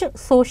such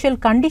social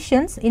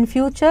conditions in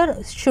future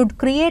should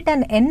create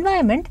an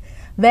environment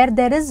where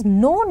there is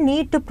no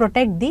need to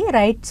protect the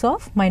rights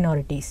of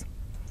minorities.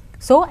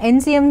 So,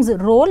 NCM's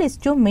role is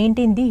to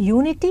maintain the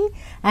unity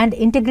and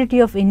integrity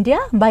of India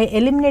by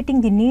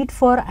eliminating the need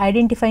for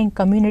identifying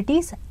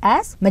communities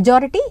as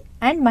majority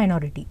and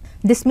minority.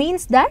 This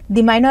means that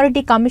the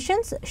minority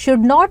commissions should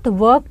not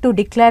work to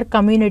declare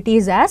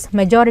communities as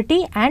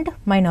majority and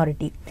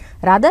minority.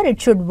 Rather,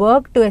 it should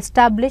work to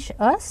establish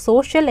a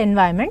social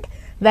environment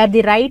where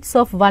the rights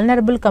of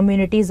vulnerable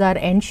communities are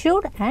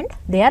ensured and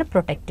they are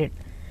protected.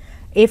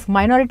 If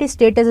minority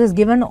status is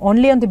given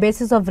only on the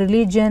basis of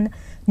religion,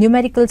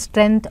 numerical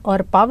strength or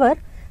power,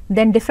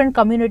 then different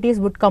communities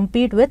would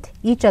compete with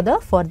each other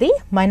for the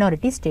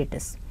minority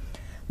status.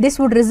 This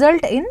would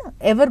result in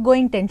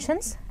ever-going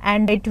tensions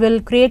and it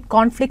will create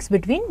conflicts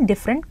between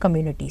different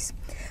communities.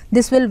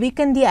 This will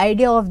weaken the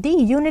idea of the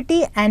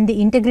unity and the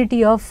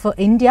integrity of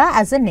India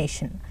as a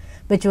nation,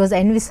 which was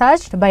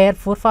envisaged by our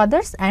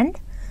forefathers and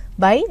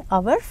by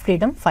our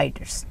freedom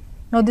fighters.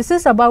 Now, this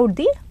is about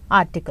the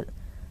article.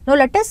 Now,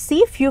 let us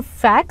see few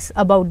facts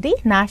about the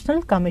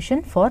National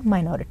Commission for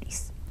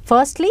Minorities.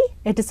 Firstly,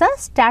 it is a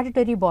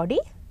statutory body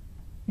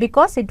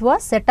because it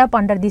was set up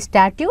under the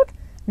statute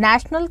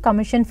National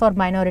Commission for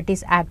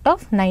Minorities Act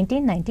of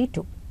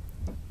 1992.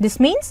 This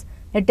means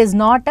it is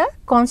not a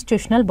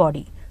constitutional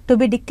body. To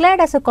be declared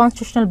as a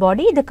constitutional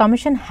body, the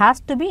commission has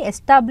to be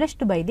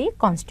established by the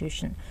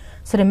constitution.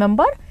 So,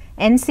 remember,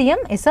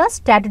 NCM is a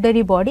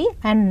statutory body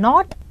and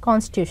not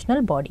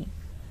constitutional body.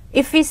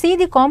 If we see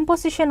the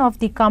composition of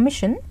the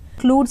commission,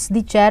 includes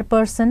the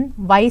chairperson,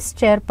 vice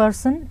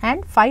chairperson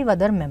and 5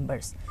 other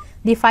members.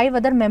 The 5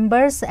 other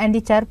members and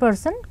the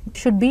chairperson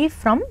should be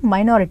from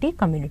minority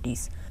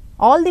communities.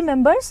 All the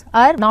members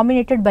are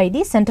nominated by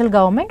the central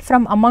government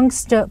from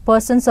amongst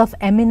persons of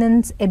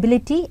eminence,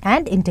 ability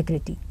and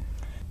integrity.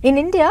 In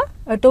India,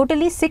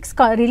 totally 6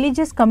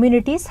 religious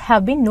communities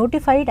have been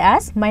notified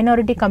as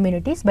minority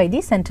communities by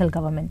the central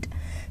government.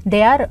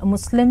 They are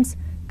Muslims,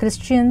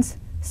 Christians,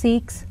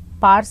 Sikhs,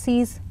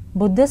 Parsis,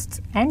 Buddhists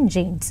and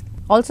Jains.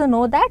 Also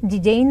know that the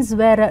Jains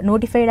were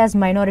notified as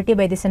minority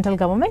by the central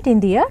government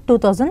in the year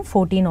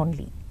 2014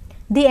 only.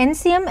 The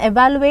NCM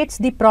evaluates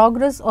the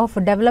progress of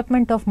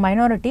development of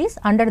minorities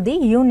under the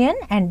union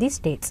and the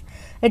states.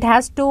 It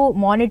has to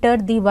monitor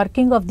the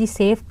working of the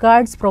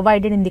safeguards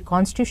provided in the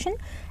constitution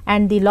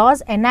and the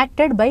laws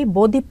enacted by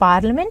both the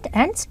parliament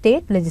and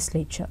state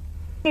legislature.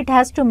 It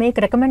has to make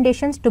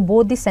recommendations to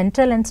both the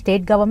central and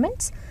state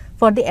governments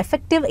for the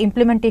effective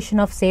implementation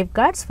of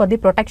safeguards for the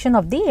protection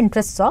of the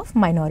interests of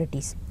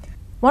minorities.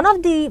 One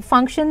of the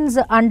functions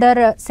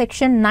under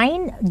section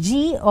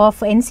 9G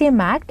of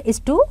NCM Act is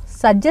to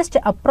suggest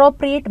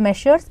appropriate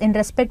measures in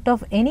respect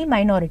of any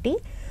minority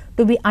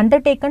to be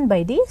undertaken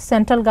by the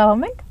central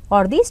government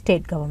or the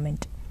state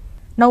government.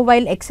 Now,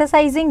 while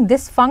exercising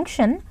this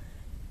function,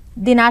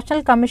 the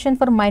National Commission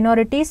for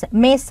Minorities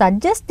may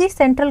suggest the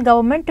central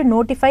government to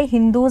notify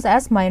Hindus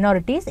as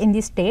minorities in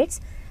the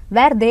states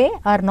where they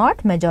are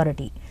not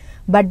majority.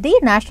 But the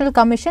National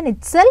Commission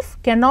itself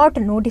cannot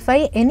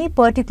notify any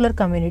particular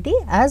community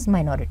as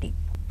minority.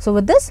 So,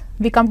 with this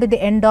we come to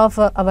the end of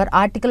our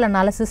article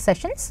analysis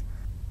sessions.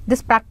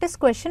 This practice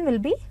question will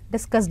be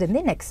discussed in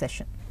the next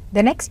session.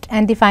 The next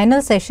and the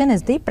final session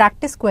is the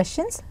practice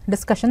questions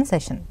discussion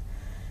session.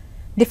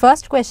 The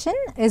first question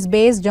is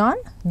based on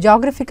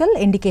geographical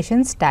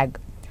indications tag.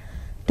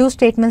 2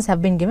 statements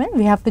have been given.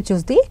 We have to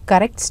choose the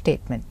correct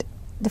statement.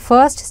 The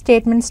first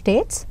statement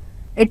states,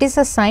 it is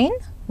a sign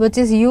which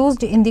is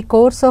used in the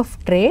course of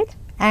trade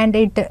and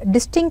it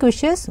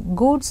distinguishes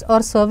goods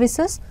or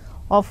services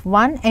of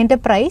one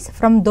enterprise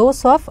from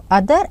those of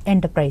other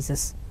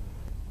enterprises.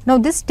 Now,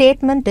 this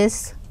statement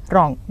is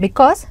wrong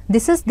because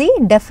this is the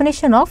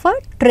definition of a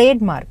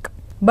trademark,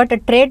 but a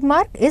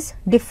trademark is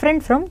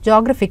different from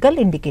geographical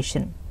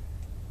indication.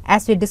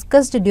 As we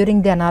discussed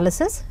during the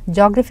analysis,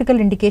 geographical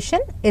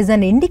indication is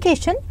an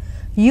indication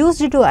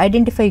used to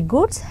identify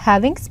goods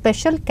having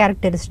special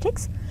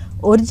characteristics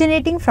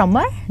originating from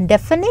a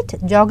definite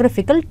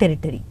geographical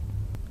territory,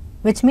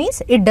 which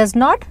means it does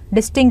not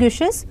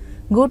distinguishes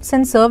goods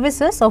and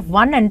services of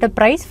one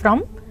enterprise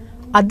from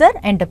other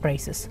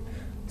enterprises.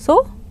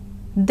 So,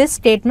 this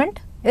statement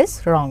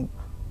is wrong.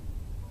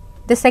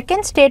 The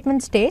second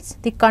statement states,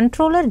 the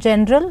Controller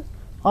General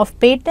of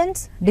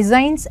Patents,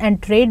 Designs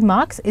and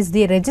Trademarks is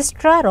the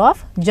Registrar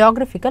of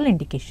Geographical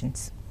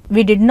Indications.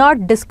 We did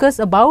not discuss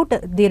about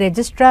the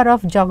Registrar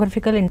of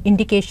Geographical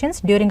Indications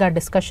during our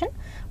discussion,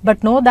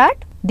 but know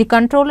that the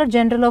Controller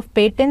General of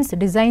Patents,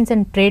 Designs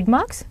and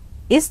Trademarks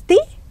is the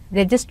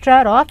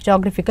Registrar of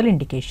Geographical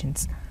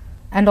Indications.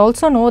 And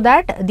also know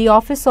that the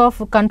Office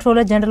of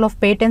Controller General of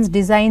Patents,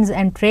 Designs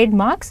and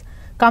Trademarks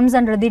comes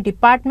under the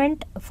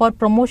Department for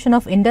Promotion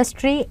of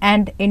Industry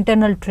and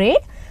Internal Trade,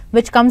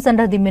 which comes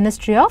under the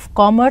Ministry of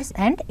Commerce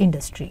and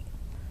Industry.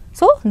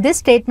 So, this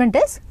statement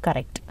is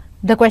correct.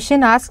 The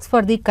question asks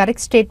for the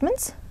correct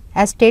statements.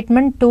 As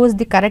statement 2 is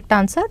the correct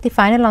answer, the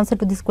final answer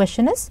to this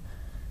question is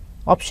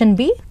option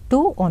B,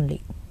 2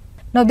 only.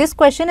 Now, this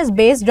question is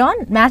based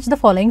on match the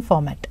following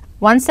format.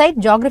 One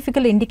side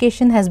geographical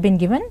indication has been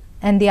given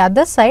and the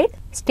other side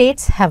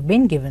states have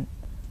been given.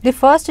 The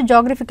first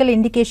geographical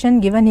indication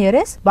given here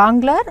is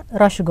Banglar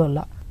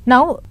Rasagola.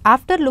 Now,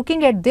 after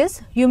looking at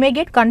this, you may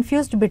get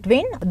confused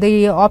between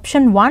the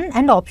option 1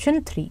 and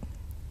option 3,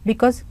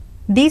 because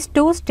these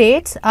two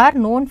states are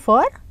known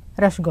for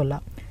Rasagola.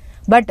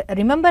 But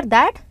remember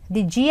that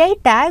the GI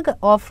tag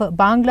of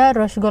Banglar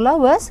Rasagola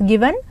was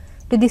given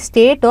to the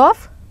state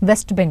of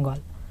West Bengal.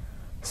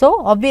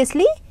 So,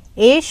 obviously,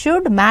 A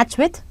should match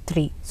with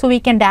 3. So, we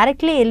can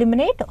directly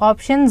eliminate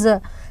options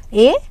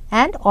A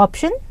and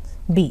option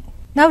B.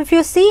 Now, if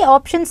you see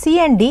option C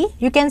and D,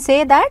 you can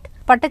say that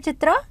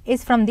Pattachitra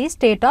is from the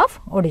state of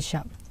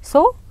Odisha.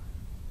 So,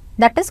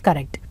 that is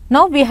correct.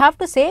 Now, we have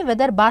to say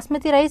whether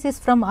Basmati rice is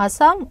from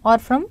Assam or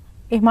from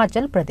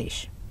Himachal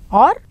Pradesh,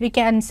 or we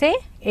can say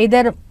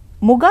either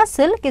Muga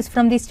silk is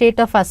from the state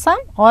of Assam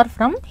or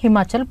from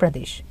Himachal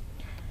Pradesh.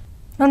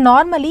 Now,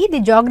 normally the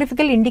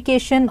geographical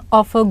indication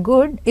of a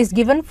good is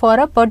given for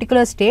a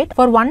particular state,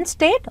 for one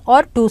state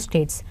or two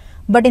states.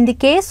 But in the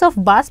case of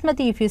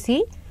Basmati, if you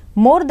see,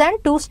 more than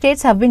 2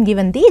 states have been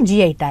given the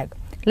GI tag,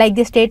 like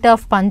the state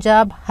of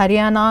Punjab,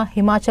 Haryana,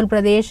 Himachal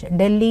Pradesh,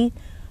 Delhi,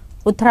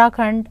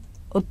 Uttarakhand,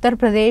 Uttar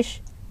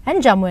Pradesh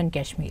and Jammu and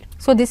Kashmir.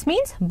 So, this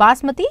means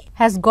Basmati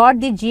has got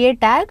the GI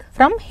tag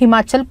from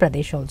Himachal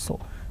Pradesh also.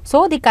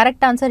 So, the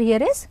correct answer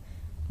here is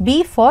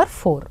B for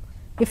 4.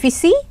 If we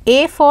see,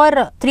 A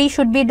for 3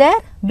 should be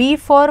there, B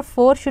for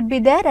 4 should be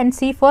there and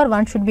C for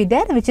 1 should be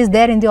there, which is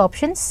there in the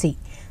option C.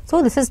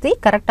 So, this is the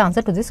correct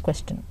answer to this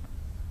question.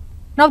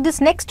 Now,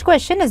 this next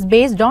question is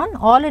based on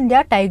All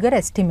India Tiger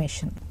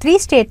estimation. 3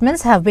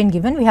 statements have been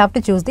given. We have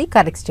to choose the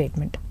correct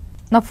statement.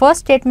 Now,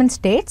 first statement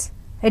states,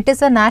 it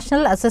is a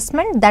national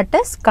assessment that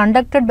is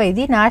conducted by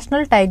the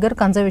National Tiger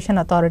Conservation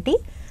Authority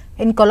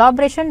in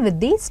collaboration with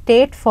the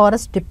state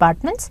forest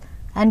departments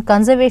and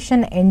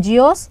conservation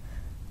NGOs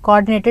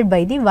coordinated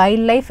by the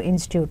Wildlife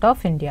Institute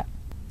of India.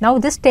 Now,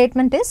 this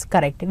statement is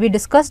correct. We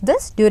discussed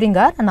this during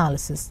our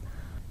analysis.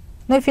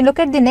 Now, if you look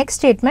at the next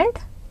statement,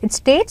 it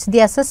states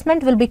the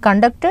assessment will be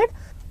conducted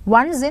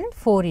once in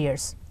 4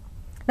 years.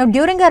 Now,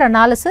 during our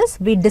analysis,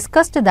 we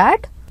discussed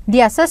that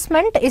the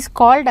assessment is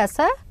called as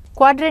a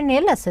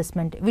quadrennial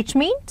assessment, which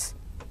means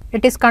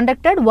it is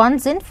conducted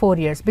once in 4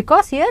 years,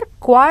 because here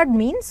quad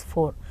means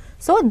 4.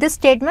 So, this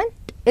statement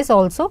is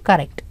also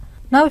correct.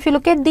 Now, if you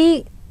look at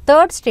the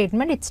third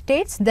statement, it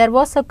states there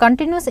was a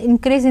continuous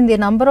increase in the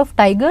number of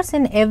tigers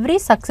in every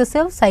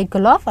successive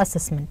cycle of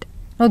assessment.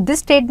 Now, this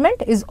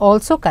statement is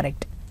also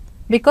correct,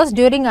 because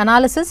during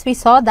analysis we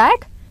saw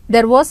that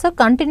there was a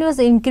continuous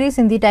increase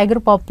in the tiger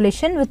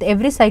population with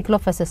every cycle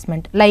of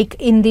assessment. Like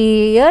in the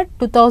year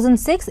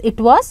 2006 it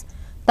was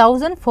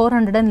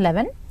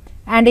 1411,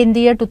 and in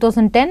the year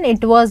 2010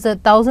 it was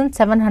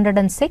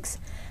 1706,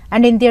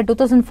 and in the year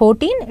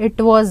 2014 it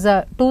was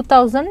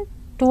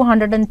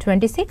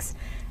 2226,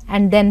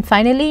 and then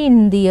finally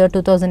in the year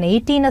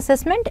 2018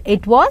 assessment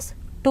it was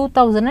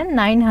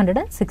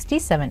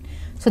 2967.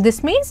 So,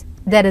 this means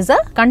there is a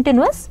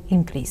continuous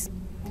increase.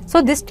 So,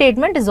 this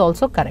statement is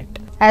also correct.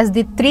 As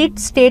the 3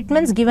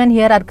 statements given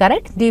here are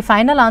correct, the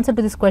final answer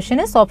to this question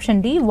is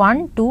option D,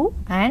 1, 2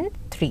 and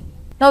 3.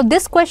 Now,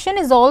 this question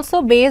is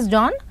also based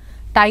on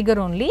tiger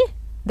only.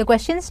 The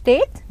question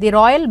states the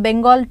Royal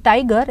Bengal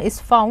tiger is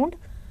found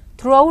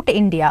throughout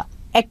India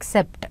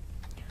except.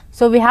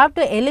 So, we have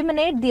to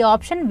eliminate the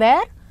option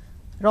where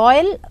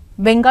Royal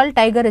Bengal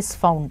tiger is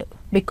found,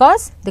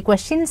 because the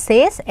question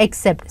says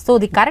except. So,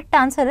 the correct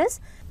answer is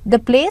the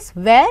place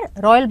where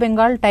Royal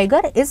Bengal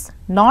tiger is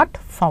not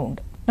found.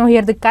 Now,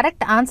 here the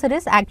correct answer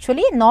is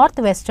actually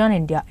northwestern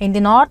India. In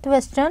the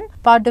northwestern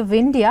part of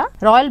India,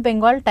 Royal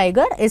Bengal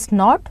tiger is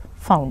not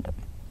found.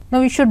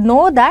 Now, we should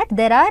know that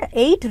there are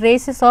 8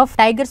 races of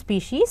tiger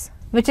species,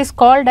 which is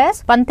called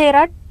as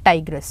Panthera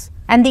tigris,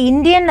 and the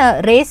Indian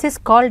race is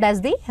called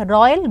as the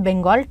Royal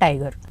Bengal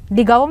tiger.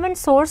 The government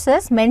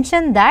sources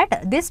mention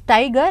that this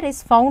tiger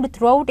is found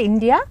throughout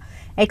India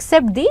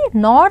except the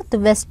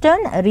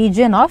northwestern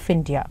region of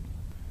India.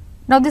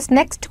 Now, this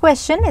next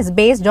question is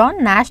based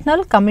on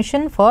National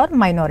Commission for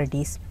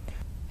Minorities.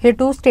 Here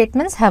 2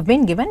 statements have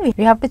been given.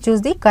 We have to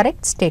choose the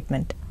correct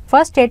statement.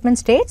 First statement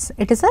states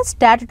it is a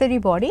statutory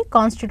body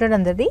constituted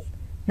under the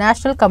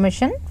National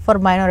Commission for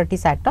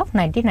Minorities Act of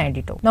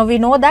 1992. Now, we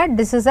know that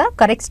this is a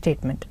correct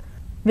statement.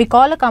 We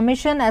call a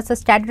commission as a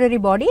statutory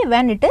body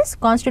when it is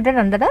constituted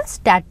under a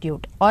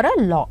statute or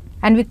a law,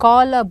 and we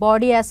call a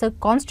body as a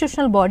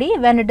constitutional body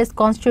when it is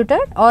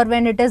constituted or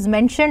when it is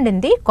mentioned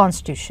in the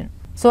constitution.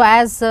 So,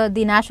 as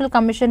the National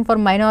Commission for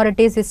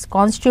Minorities is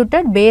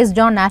constituted based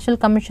on National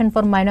Commission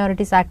for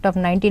Minorities Act of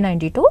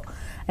 1992,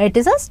 it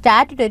is a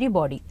statutory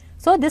body.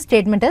 So, this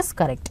statement is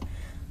correct.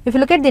 If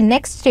you look at the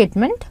next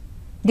statement,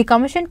 the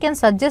Commission can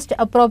suggest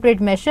appropriate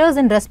measures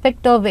in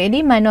respect of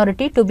any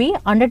minority to be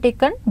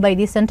undertaken by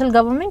the central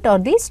government or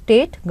the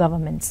state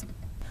governments.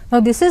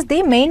 Now, this is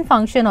the main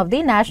function of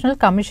the National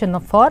Commission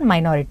for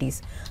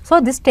Minorities.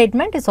 So, this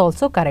statement is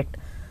also correct.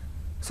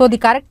 So, the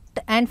correct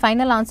and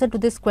final answer to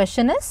this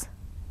question is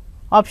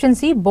option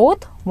C,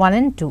 both 1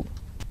 and 2.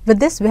 With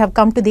this, we have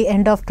come to the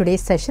end of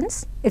today's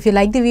sessions. If you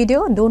like the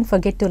video, don't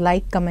forget to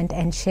like, comment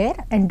and share,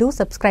 and do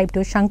subscribe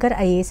to Shankar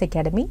IAS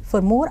Academy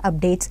for more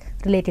updates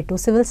related to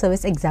civil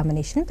service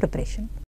examination preparation.